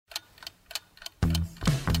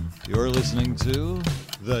You're listening to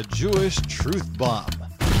The Jewish Truth Bomb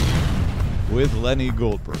with Lenny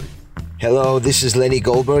Goldberg. Hello, this is Lenny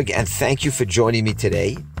Goldberg, and thank you for joining me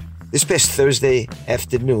today. This past Thursday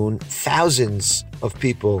afternoon, thousands of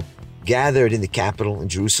people gathered in the capital in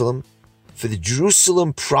Jerusalem for the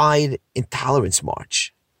Jerusalem Pride Intolerance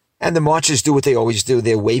March. And the marchers do what they always do.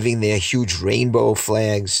 They're waving their huge rainbow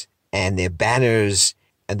flags and their banners.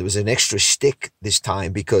 And there was an extra stick this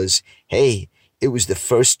time because, hey, it was the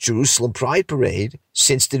first Jerusalem Pride Parade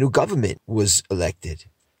since the new government was elected.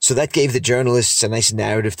 So that gave the journalists a nice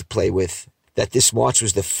narrative to play with, that this march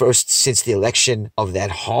was the first since the election of that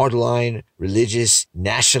hardline, religious,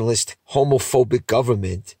 nationalist, homophobic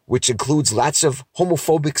government, which includes lots of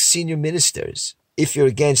homophobic senior ministers. If you're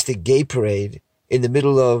against a gay parade in the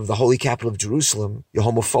middle of the holy capital of Jerusalem, you're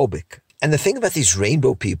homophobic. And the thing about these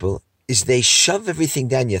rainbow people is they shove everything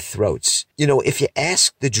down your throats. You know, if you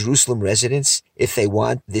ask the Jerusalem residents if they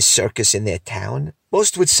want this circus in their town,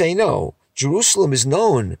 most would say no. Jerusalem is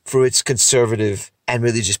known for its conservative and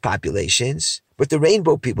religious populations, but the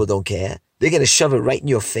rainbow people don't care. They're going to shove it right in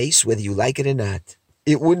your face, whether you like it or not.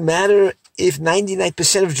 It wouldn't matter if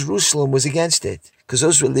 99% of Jerusalem was against it, because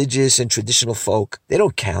those religious and traditional folk, they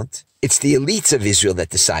don't count. It's the elites of Israel that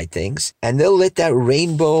decide things, and they'll let that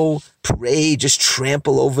rainbow parade just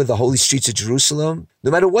trample over the holy streets of Jerusalem, no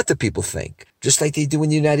matter what the people think, just like they do in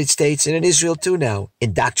the United States and in Israel too now,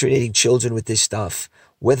 indoctrinating children with this stuff,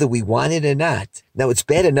 whether we want it or not. Now, it's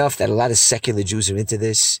bad enough that a lot of secular Jews are into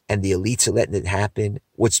this, and the elites are letting it happen.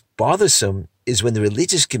 What's bothersome is when the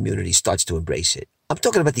religious community starts to embrace it. I'm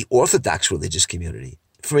talking about the Orthodox religious community.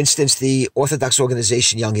 For instance, the Orthodox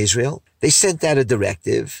organization Young Israel, they sent out a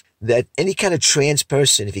directive that any kind of trans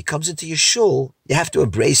person, if he comes into your shul, you have to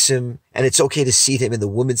embrace him, and it's okay to seat him in the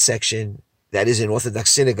women's section. That is, in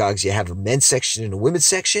Orthodox synagogues, you have a men's section and a women's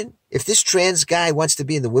section. If this trans guy wants to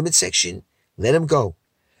be in the women's section, let him go.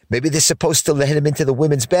 Maybe they're supposed to let him into the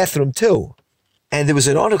women's bathroom too. And there was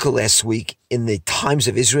an article last week in the Times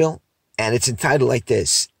of Israel, and it's entitled like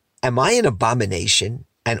this: Am I an abomination?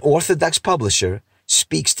 An Orthodox publisher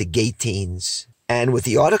speaks to gay teens. And what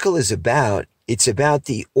the article is about, it's about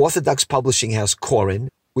the Orthodox publishing house Koren,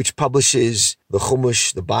 which publishes the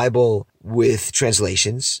Chumash, the Bible, with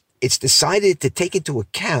translations. It's decided to take into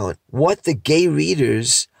account what the gay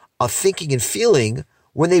readers are thinking and feeling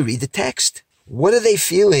when they read the text. What are they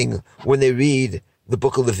feeling when they read the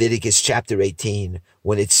book of Leviticus chapter 18,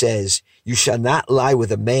 when it says, "You shall not lie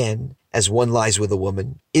with a man as one lies with a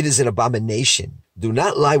woman. It is an abomination. Do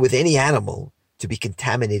not lie with any animal to be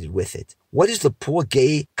contaminated with it." What is the poor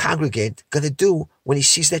gay congregant going to do when he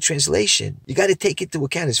sees that translation? You got to take into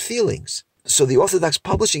account his feelings. So the Orthodox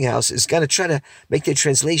publishing house is going to try to make their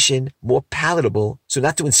translation more palatable, so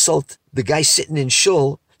not to insult the guy sitting in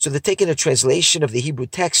shul. So they're taking a translation of the Hebrew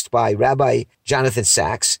text by Rabbi Jonathan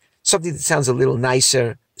Sachs, something that sounds a little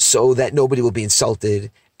nicer, so that nobody will be insulted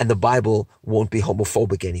and the Bible won't be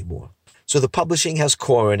homophobic anymore. So the publishing house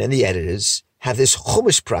Koren and the editors have this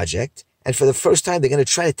Chumash project, and for the first time, they're going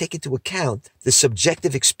to try to take into account the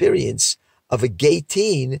subjective experience of a gay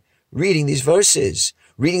teen reading these verses,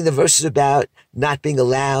 reading the verses about not being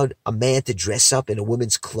allowed a man to dress up in a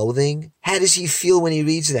woman's clothing. How does he feel when he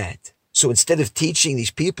reads that? So instead of teaching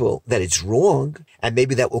these people that it's wrong, and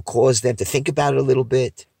maybe that will cause them to think about it a little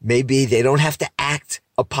bit, maybe they don't have to act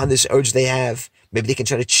upon this urge they have, maybe they can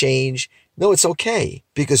try to change. No, it's okay,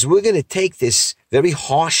 because we're going to take this very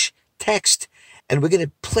harsh text and we're going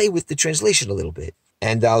to play with the translation a little bit.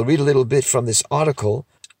 And I'll read a little bit from this article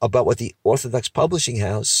about what the Orthodox Publishing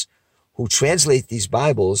House, who translate these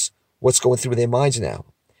Bibles, what's going through their minds now.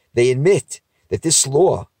 They admit that this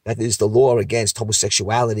law, that is the law against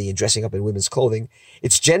homosexuality and dressing up in women's clothing,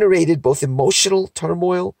 it's generated both emotional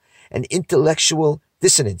turmoil and intellectual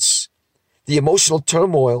dissonance. The emotional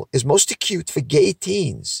turmoil is most acute for gay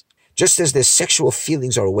teens, just as their sexual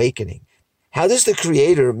feelings are awakening. How does the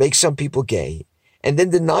Creator make some people gay and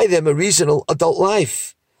then deny them a reasonable adult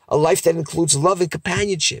life, a life that includes love and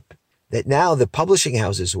companionship? That now the publishing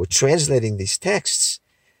houses who are translating these texts,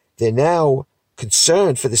 they're now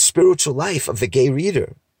concerned for the spiritual life of the gay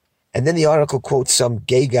reader. And then the article quotes some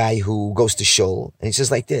gay guy who goes to shul, and he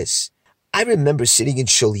says like this: I remember sitting in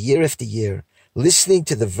shul year after year, listening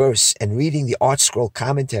to the verse and reading the Art Scroll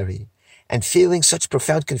commentary, and feeling such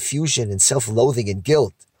profound confusion and self-loathing and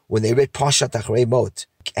guilt when they read Parshat Acharei Mot,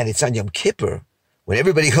 and it's on Yom Kippur, when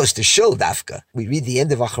everybody goes to shul, dafka. We read the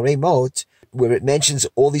end of Acharei Mot, where it mentions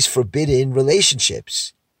all these forbidden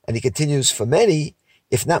relationships. And he continues, for many,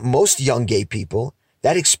 if not most young gay people,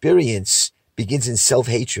 that experience begins in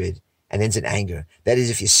self-hatred and ends in anger. That is,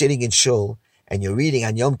 if you're sitting in shul and you're reading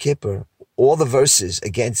on Yom Kippur all the verses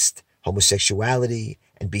against homosexuality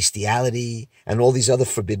and bestiality and all these other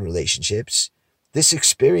forbidden relationships, this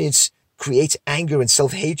experience creates anger and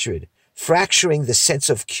self-hatred, fracturing the sense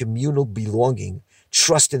of communal belonging,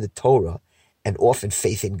 trust in the Torah, and often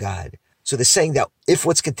faith in God. So they're saying that if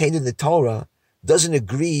what's contained in the Torah doesn't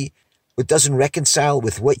agree, or doesn't reconcile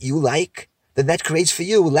with what you like, then that creates for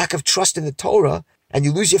you a lack of trust in the Torah, and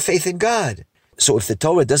you lose your faith in God. So if the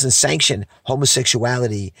Torah doesn't sanction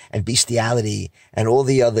homosexuality and bestiality and all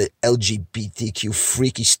the other LGBTQ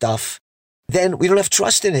freaky stuff, then we don't have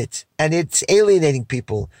trust in it. And it's alienating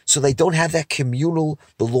people, so they don't have that communal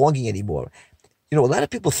belonging anymore. You know, a lot of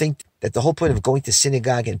people think that the whole point of going to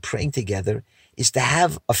synagogue and praying together is to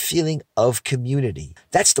have a feeling of community.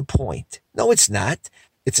 That's the point. No, it's not.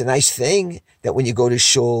 It's a nice thing that when you go to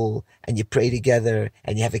shul and you pray together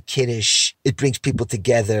and you have a kiddush, it brings people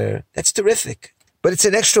together. That's terrific. But it's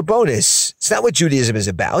an extra bonus. It's not what Judaism is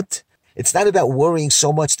about. It's not about worrying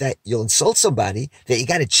so much that you'll insult somebody that you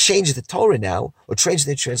got to change the Torah now or change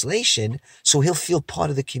the translation so he'll feel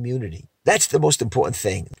part of the community. That's the most important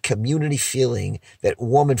thing. Community feeling, that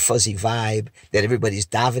warm and fuzzy vibe, that everybody's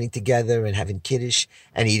davening together and having kiddush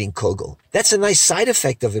and eating kugel. That's a nice side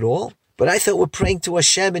effect of it all. But I thought we're praying to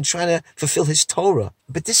Hashem and trying to fulfill His Torah.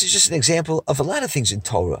 But this is just an example of a lot of things in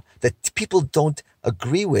Torah that people don't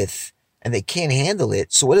agree with and they can't handle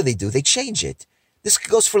it. So what do? They change it. This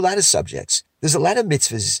goes for a lot of subjects. There's a lot of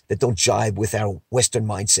mitzvahs that don't jibe with our Western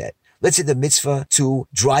mindset. Let's say the mitzvah to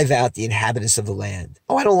drive out the inhabitants of the land.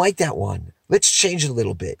 Oh, I don't like that one. Let's change it a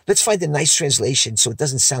little bit. Let's find a nice translation so it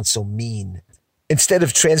doesn't sound so mean. Instead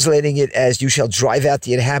of translating it as you shall drive out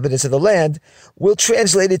the inhabitants of the land, we'll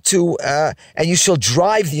translate it to, and you shall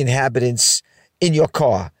drive the inhabitants in your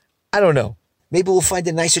car. I don't know. Maybe we'll find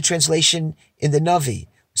a nicer translation in the Navi.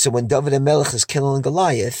 So when David HaMelech is killing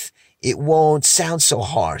Goliath, it won't sound so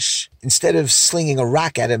harsh. Instead of slinging a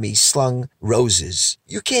rock at him, he slung roses.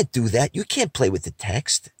 You can't do that. You can't play with the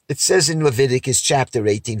text. It says in Leviticus chapter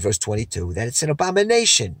 18, verse 22, that it's an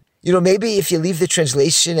abomination. You know, maybe if you leave the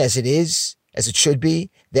translation as it is, as it should be,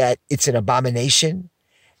 that it's an abomination,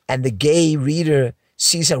 and the gay reader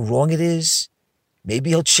sees how wrong it is, maybe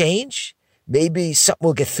he'll change. Maybe something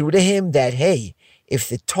will get through to him that, hey, if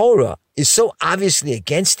the Torah is so obviously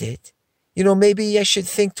against it, you know, maybe I should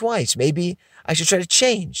think twice. Maybe I should try to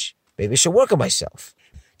change. Maybe I should work on myself.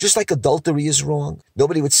 Just like adultery is wrong.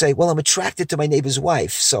 Nobody would say, well, I'm attracted to my neighbor's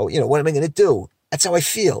wife, so, you know, what am I going to do? That's how I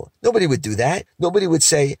feel. Nobody would do that. Nobody would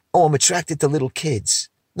say, oh, I'm attracted to little kids.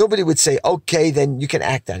 Nobody would say, okay, then you can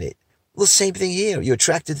act on it. Well, same thing here. You're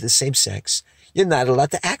attracted to the same sex. You're not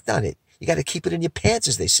allowed to act on it. You got to keep it in your pants,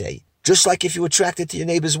 as they say. Just like if you're attracted to your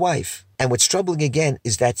neighbor's wife. And what's troubling again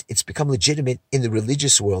is that it's become legitimate in the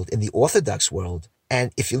religious world, in the Orthodox world.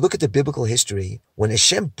 And if you look at the biblical history, when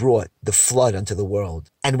Hashem brought the flood onto the world,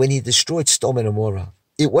 and when He destroyed Sodom and Gomorrah,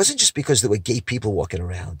 it wasn't just because there were gay people walking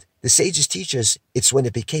around. The sages teach us it's when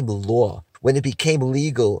it became law, when it became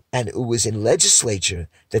legal, and it was in legislature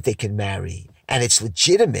that they can marry, and it's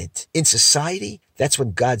legitimate in society, that's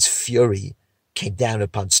when God's fury came down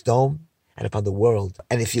upon Sodom and upon the world.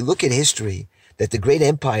 And if you look at history, that the great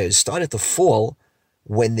empires started to fall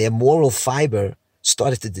when their moral fiber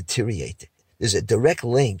started to deteriorate. There's a direct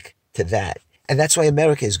link to that. And that's why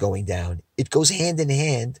America is going down. It goes hand in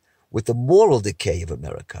hand with the moral decay of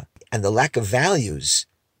America and the lack of values.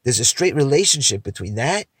 There's a straight relationship between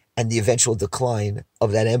that and the eventual decline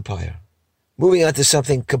of that empire. Moving on to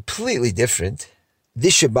something completely different.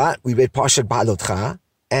 This Shabbat, we read Parshat Ba'alotcha,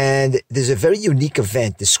 and there's a very unique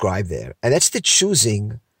event described there, and that's the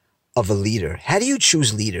choosing of a leader. How do you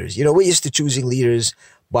choose leaders? You know, we're used to choosing leaders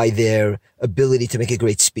by their ability to make a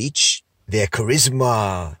great speech, their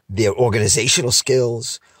charisma, their organizational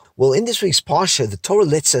skills. Well, in this week's Parsha, the Torah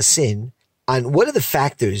lets us in on what are the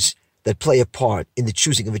factors that play a part in the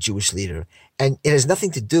choosing of a Jewish leader. And it has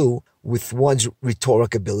nothing to do with one's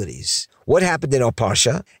rhetoric abilities. What happened in our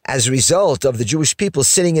Parsha? As a result of the Jewish people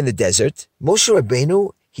sitting in the desert, Moshe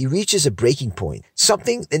Rabbeinu, he reaches a breaking point,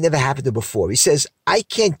 something that never happened to before. He says, I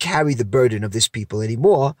can't carry the burden of this people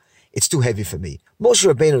anymore. It's too heavy for me. Moshe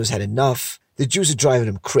Rabbeinu has had enough. The Jews are driving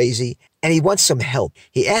him crazy, and he wants some help.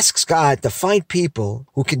 He asks God to find people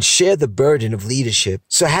who can share the burden of leadership.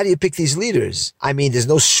 So how do you pick these leaders? I mean, there's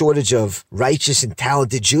no shortage of righteous and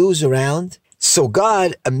talented Jews around. So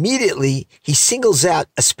God immediately, He singles out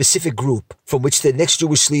a specific group from which the next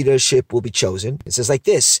Jewish leadership will be chosen. It says like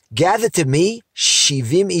this, gather to me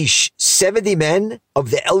Shivim ish, 70 men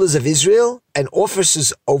of the elders of Israel and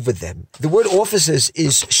officers over them. The word officers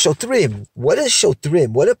is shotrim. What is shotrim?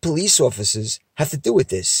 What do police officers have to do with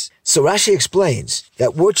this? So Rashi explains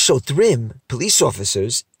that word shotrim, police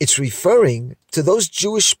officers, it's referring to those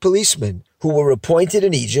Jewish policemen who were appointed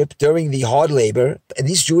in Egypt during the hard labor. And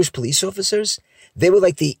these Jewish police officers, they were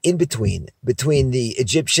like the in-between, between the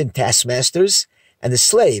Egyptian taskmasters and the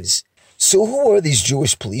slaves. So who were these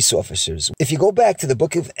Jewish police officers? If you go back to the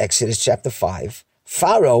book of Exodus, chapter 5,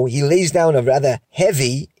 Pharaoh, he lays down a rather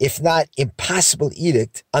heavy, if not impossible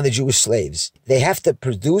edict on the Jewish slaves. They have to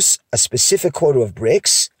produce a specific quota of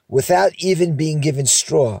bricks without even being given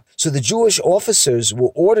straw. So the Jewish officers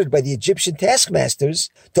were ordered by the Egyptian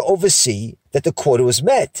taskmasters to oversee that the quota was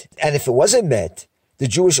met. And if it wasn't met, the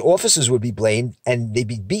Jewish officers would be blamed and they'd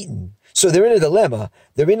be beaten. So they're in a dilemma.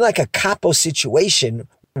 They're in like a capo situation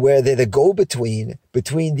where they're the go-between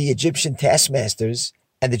between the Egyptian taskmasters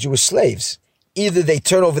and the Jewish slaves. Either they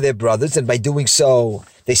turn over their brothers, and by doing so,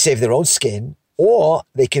 they save their own skin, or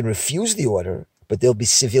they can refuse the order, but they'll be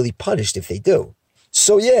severely punished if they do.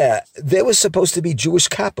 So yeah, they were supposed to be Jewish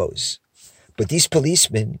capos. But these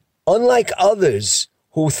policemen, unlike others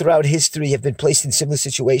who throughout history have been placed in similar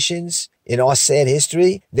situations, in our sad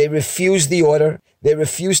history, they refused the order, they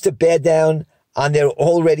refused to bear down on their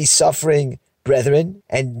already suffering brethren,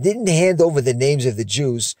 and didn't hand over the names of the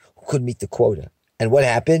Jews who couldn't meet the quota. And what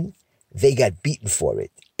happened? They got beaten for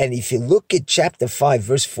it. And if you look at chapter 5,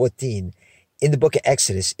 verse 14, in the book of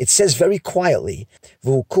Exodus, it says very quietly,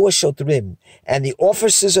 and the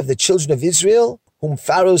officers of the children of Israel, whom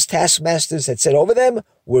Pharaoh's taskmasters had set over them,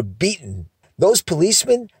 were beaten. Those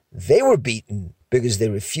policemen, they were beaten because they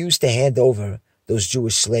refused to hand over those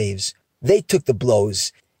Jewish slaves. They took the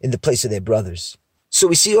blows in the place of their brothers. So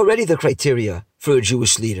we see already the criteria for a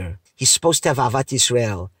Jewish leader. He's supposed to have Ahavat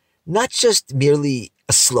Yisrael, not just merely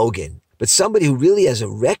a slogan, but somebody who really has a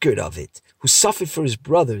record of it, who suffered for his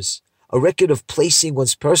brothers, a record of placing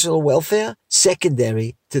one's personal welfare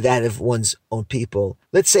secondary to that of one's own people.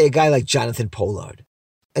 Let's say a guy like Jonathan Pollard.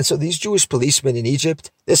 And so these Jewish policemen in Egypt,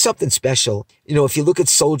 there's something special. You know, if you look at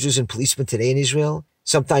soldiers and policemen today in Israel,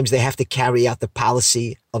 sometimes they have to carry out the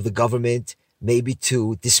policy of the government, maybe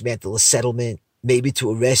to dismantle a settlement, maybe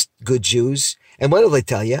to arrest good Jews. And what do they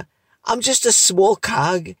tell you? I'm just a small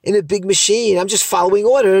cog in a big machine. I'm just following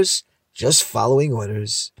orders. Just following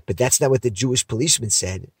orders. But that's not what the Jewish policemen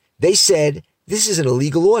said. They said, this is an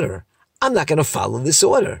illegal order. I'm not going to follow this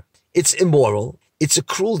order. It's immoral. It's a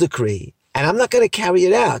cruel decree. And I'm not going to carry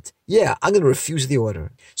it out. Yeah, I'm going to refuse the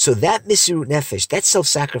order. So that Mesirut Nefesh, that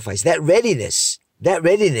self-sacrifice, that readiness, that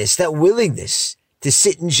willingness to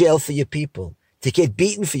sit in jail for your people, to get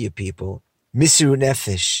beaten for your people, Mesirut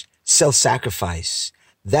Nefesh, self-sacrifice,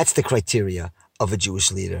 that's the criteria of a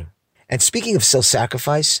Jewish leader. And speaking of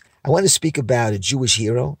self-sacrifice, I want to speak about a Jewish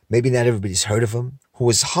hero, maybe not everybody's heard of him, who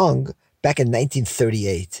was hung back in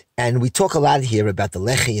 1938. And we talk a lot here about the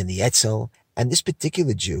Lechi and the Etzel, and this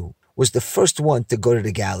particular Jew was the first one to go to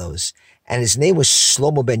the gallows, and his name was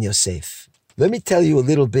Shlomo ben Yosef. Let me tell you a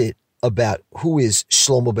little bit about who is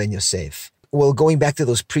Shlomo ben Yosef. Well, going back to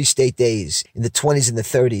those pre-state days, in the 20s and the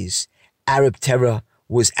 30s, Arab terror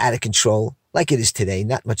was out of control, like it is today.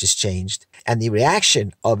 Not much has changed. And the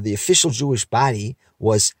reaction of the official Jewish body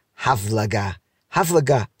was havlaga.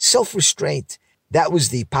 Havlaga, self-restraint. That was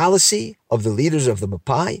the policy of the leaders of the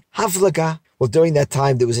Mapai. Havlaga. Well, during that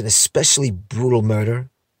time, there was an especially brutal murder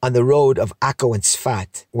on the road of Akko and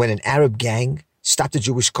Tzfat when an Arab gang stopped a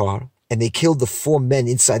Jewish car and they killed the 4 men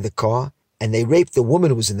inside the car, and they raped the woman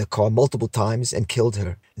who was in the car multiple times and killed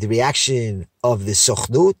her. The reaction of the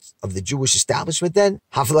Sochnut, of the Jewish establishment then,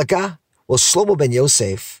 Havlaga. Well, Shlomo ben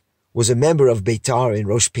Yosef was a member of Beitar in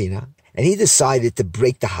Rosh Pina, and he decided to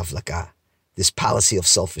break the Havlaga, this policy of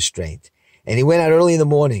self-restraint. And he went out early in the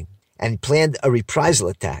morning and planned a reprisal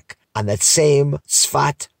attack on that same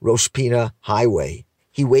Tzfat Rosh Pina highway.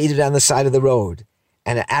 He waited on the side of the road,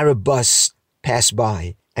 and an Arab bus passed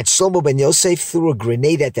by, and Shlomo ben Yosef threw a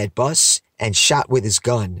grenade at that bus and shot with his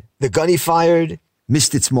gun. The gun he fired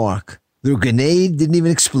missed its mark. The grenade didn't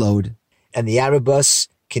even explode, and the Arab bus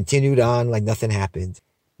continued on like nothing happened.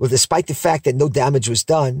 Well, despite the fact that no damage was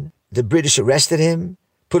done, the British arrested him,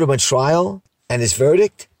 put him on trial, and his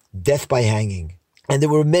verdict, death by hanging. And there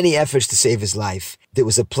were many efforts to save his life. There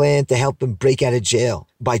was a plan to help him break out of jail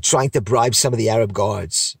by trying to bribe some of the Arab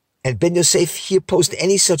guards. And Ben Yosef, he opposed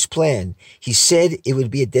any such plan. He said it would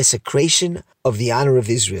be a desecration of the honor of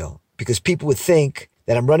Israel, because people would think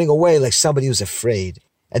that I'm running away like somebody who's afraid.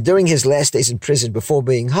 And during his last days in prison before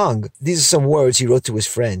being hung, these are some words he wrote to his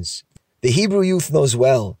friends. The Hebrew youth knows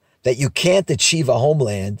well that you can't achieve a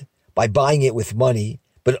homeland by by buying it with money,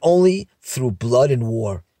 but only through blood and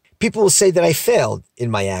war. People will say that I failed in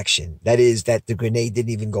my action. That is, that the grenade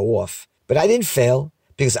didn't even go off. But I didn't fail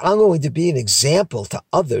because I'm going to be an example to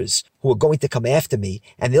others who are going to come after me,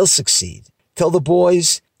 and they'll succeed. Tell the boys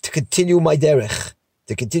to continue my derech,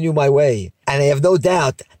 to continue my way. And I have no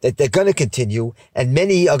doubt that they're going to continue, and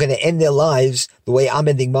many are going to end their lives the way I'm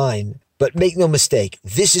ending mine. But make no mistake,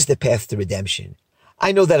 this is the path to redemption.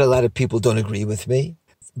 I know that a lot of people don't agree with me,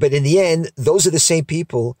 but in the end, those are the same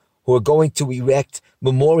people who are going to erect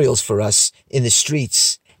memorials for us in the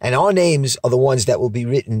streets, and our names are the ones that will be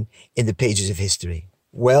written in the pages of history.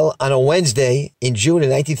 Well, on a Wednesday in June of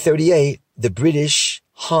 1938, the British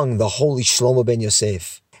hung the holy Shlomo ben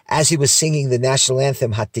Yosef as he was singing the national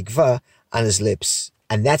anthem Hatikva on his lips.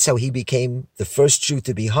 And that's how he became the first Jew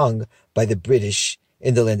to be hung by the British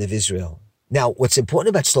in the land of Israel. Now, what's important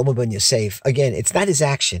about Shlomo ben Yosef, again, it's not his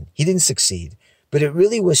action. He didn't succeed. But it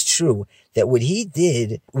really was true that what he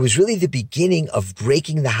did was really the beginning of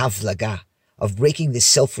breaking the Havlaga, of breaking this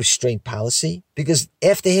self-restraint policy. Because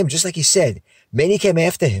after him, just like he said, many came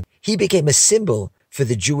after him. He became a symbol for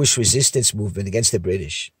the Jewish resistance movement against the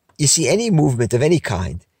British. You see, any movement of any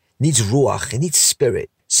kind needs ruach, it needs spirit,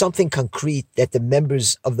 something concrete that the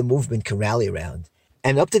members of the movement can rally around.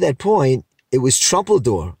 And up to that point, it was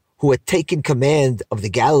Trumpeldor who had taken command of the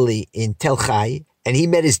Galilee in Tel Chai, and he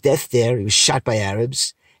met his death there. He was shot by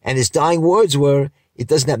Arabs, and his dying words were, "It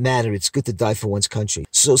does not matter, it's good to die for one's country."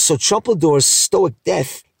 So Trumpeldor's stoic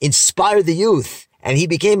death inspired the youth, and he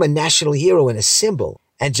became a national hero and a symbol.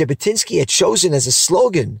 And Jabotinsky had chosen as a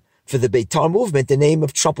slogan for the Beitar movement the name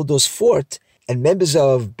of Trumpeldor's fort, and members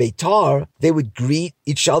of Beitar, they would greet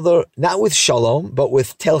each other not with Shalom, but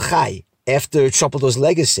with Tel Chai, after Trumpeldor's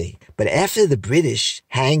legacy. But after the British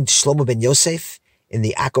hanged Shlomo ben Yosef in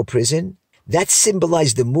the Akko prison, that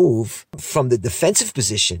symbolized the move from the defensive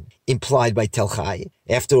position implied by Tel Chai.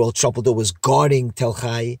 After all, Trumpeldor was guarding Tel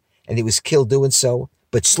Chai, and he was killed doing so.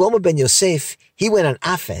 But Shlomo ben Yosef, he went on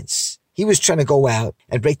offense. He was trying to go out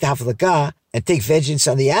and break the Havlaga and take vengeance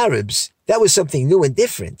on the Arabs. That was something new and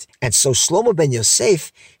different. And so Shlomo ben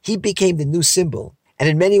Yosef, he became the new symbol. And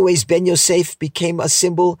in many ways, Ben Yosef became a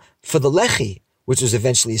symbol for the Lehi, which was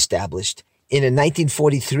eventually established. In a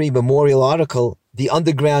 1943 memorial article, the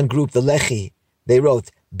underground group, the Lehi, they wrote,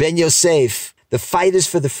 Ben Yosef, the fighters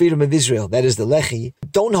for the freedom of Israel, that is the Lehi,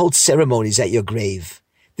 don't hold ceremonies at your grave.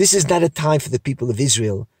 This is not a time for the people of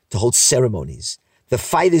Israel to hold ceremonies. The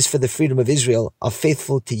fighters for the freedom of Israel are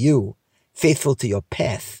faithful to you, faithful to your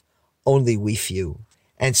path, only we few.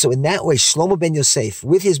 And so in that way, Shlomo ben Yosef,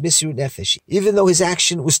 with his Misirut Nefesh, even though his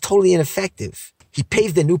action was totally ineffective, he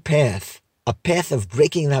paved a new path, a path of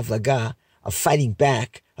breaking the Havlaga, of fighting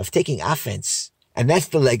back, of taking offense. And that's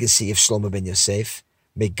the legacy of Shlomo ben Yosef.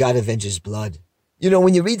 May God avenge his blood. You know,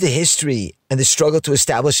 when you read the history and the struggle to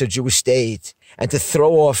establish a Jewish state and to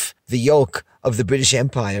throw off the yoke of the British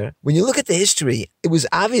Empire, when you look at the history, it was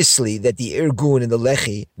obviously that the Irgun and the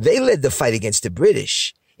Lehi, they led the fight against the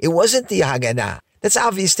British. It wasn't the Haganah. That's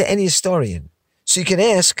obvious to any historian. So you can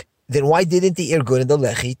ask, then why didn't the Irgun and the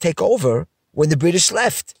Lehi take over when the British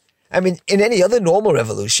left? I mean, in any other normal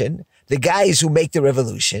revolution, the guys who make the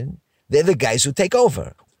revolution, they're the guys who take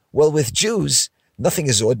over. Well, with Jews, nothing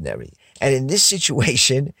is ordinary. And in this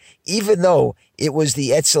situation, even though it was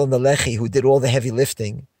the Etzel and the Lehi who did all the heavy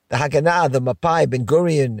lifting, the Haganah, the Mapai, Ben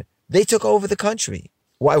Gurion, they took over the country.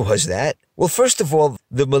 Why was that? Well, first of all,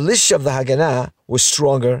 the militia of the Haganah was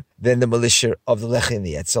stronger than the militia of the Lehi and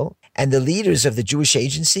the Etzel. And the leaders of the Jewish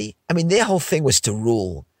agency, I mean, their whole thing was to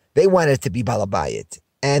rule. They wanted to be Balabayit.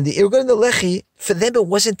 And the Irgun and the Lehi, for them, it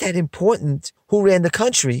wasn't that important who ran the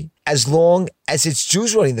country as long as it's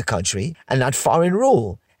Jews running the country and not foreign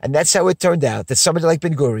rule. And that's how it turned out that somebody like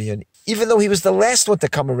Ben Gurion, even though he was the last one to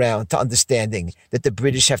come around to understanding that the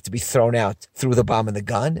British have to be thrown out through the bomb and the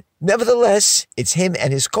gun, nevertheless, it's him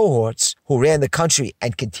and his cohorts who ran the country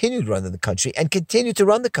and continued running the country and continue to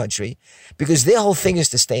run the country because their whole thing is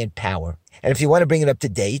to stay in power. And if you want to bring it up to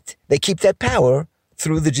date, they keep that power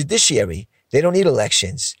through the judiciary. They don't need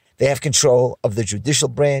elections. They have control of the judicial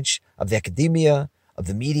branch, of the academia, of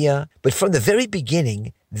the media. But from the very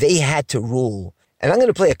beginning, they had to rule. And I'm going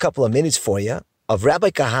to play a couple of minutes for you of Rabbi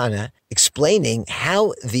Kahana explaining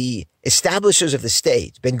how the establishers of the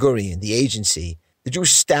state, Ben Gurion, the agency, the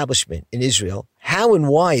Jewish establishment in Israel, how and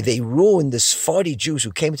why they ruined the Sephardi Jews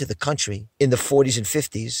who came into the country in the 40s and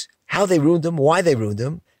 50s, how they ruined them, why they ruined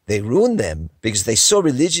them. They ruined them because they saw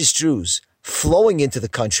religious Jews flowing into the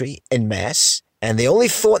country en masse, and the only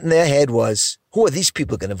thought in their head was, who are these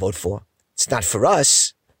people going to vote for? It's not for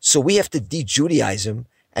us, so we have to de-Judaize them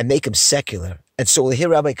and make them secular. And so we'll hear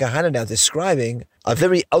Rabbi Kahana now describing a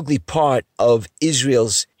very ugly part of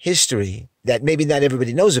Israel's history that maybe not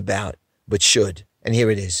everybody knows about, but should. And here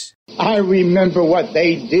it is. I remember what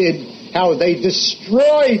they did, how they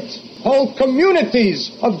destroyed whole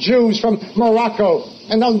communities of Jews from Morocco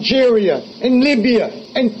and Algeria and Libya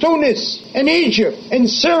and Tunis and Egypt and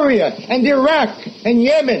Syria and Iraq and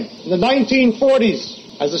Yemen in the 1940s.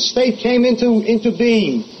 As the state came into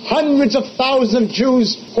being, hundreds of thousands of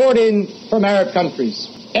Jews poured in from Arab countries.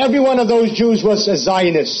 Every one of those Jews was a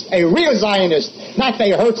Zionist, a real Zionist, not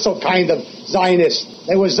a Herzl kind of Zionist.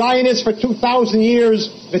 They were Zionists for 2,000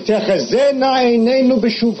 years. May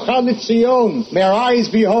our eyes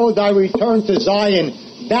behold, I return to Zion.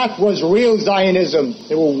 That was real Zionism.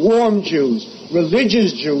 They were warm Jews,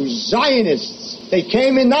 religious Jews, Zionists. They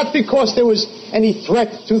came in not because there was any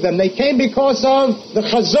threat to them. They came because of the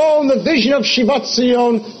Chazon, the vision of Shivat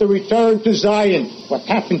Zion, the return to Zion. What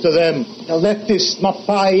happened to them? The leftist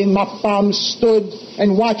Mapai and Mapam stood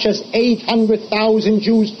and watched as 800,000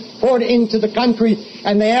 Jews poured into the country,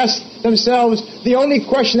 and they asked themselves the only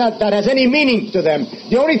question that has any meaning to them,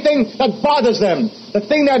 the only thing that bothers them, the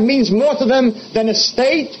thing that means more to them than a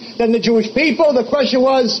state, than the Jewish people. The question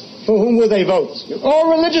was, for whom will they vote?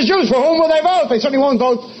 All religious Jews, for whom will they vote? They certainly won't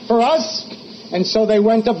vote for us. And so they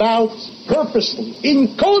went about purposely,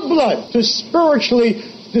 in cold blood, to spiritually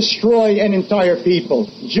destroy an entire people.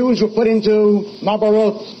 Jews were put into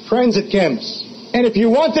Mabarot, transit camps. And if you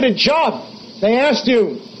wanted a job, they asked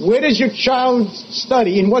you, where does your child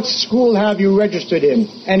study? In what school have you registered in?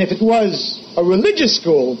 And if it was a religious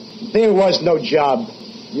school, there was no job.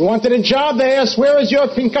 You wanted a job, they asked, where is your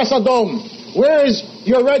Pinkas Adom? Where is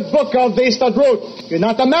your red book of the Histadrut? You're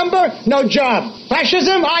not a member? No job.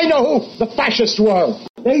 Fascism? I know who the fascists were.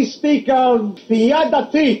 They speak of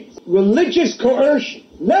Fiyadatit, religious coercion.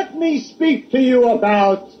 Let me speak to you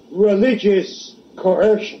about religious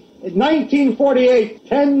coercion. In 1948,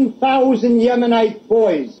 10,000 Yemenite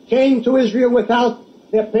boys came to Israel without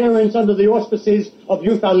their parents under the auspices of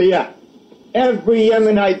Youth Aliyah. Every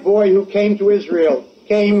Yemenite boy who came to Israel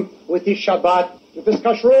came with his Shabbat, with his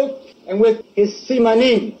Kashrut, and with his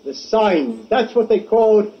Simanim, the sign. That's what they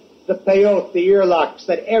called the Peyot, the earlocks,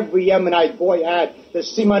 that every Yemenite boy had. The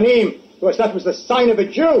Simanim, because that was the sign of a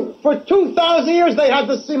Jew. For 2,000 years they had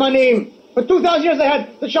the Simanim. For 2,000 years they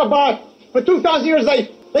had the Shabbat. For 2,000 years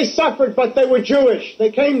they suffered, but they were Jewish.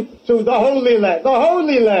 They came to the Holy Land. The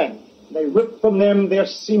Holy Land. They ripped from them their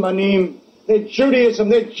Simanim, their Judaism,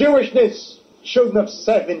 their Jewishness. Children of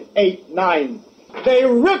 7, 8, 9. They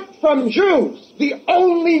ripped from Jews the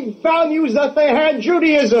only values that they had,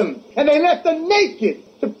 Judaism. And they left them naked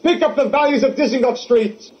to pick up the values of Dizengoff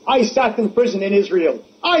Street. I sat in prison in Israel.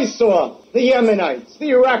 I saw the Yemenites, the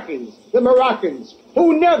Iraqis, the Moroccans,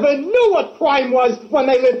 who never knew what crime was when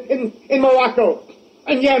they lived in Morocco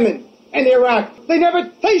and Yemen and Iraq. They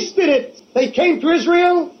never tasted it. They came to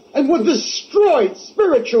Israel and were destroyed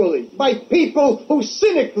spiritually by people who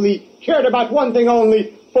cynically cared about one thing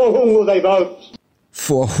only: for whom will they vote?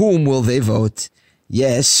 For whom will they vote?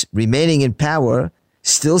 Yes, remaining in power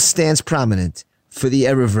still stands prominent for the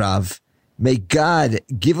Erev Rav. May God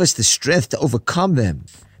give us the strength to overcome them,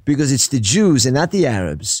 because it's the Jews and not the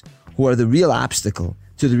Arabs who are the real obstacle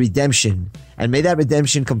to the redemption. And may that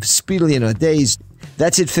redemption come speedily in our days.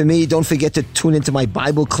 That's it for me. Don't forget to tune into my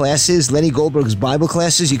Bible classes, Lenny Goldberg's Bible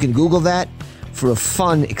classes. You can Google that for a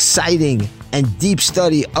fun, exciting, and deep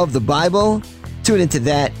study of the Bible. Tune into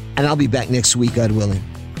that, and I'll be back next week, God willing.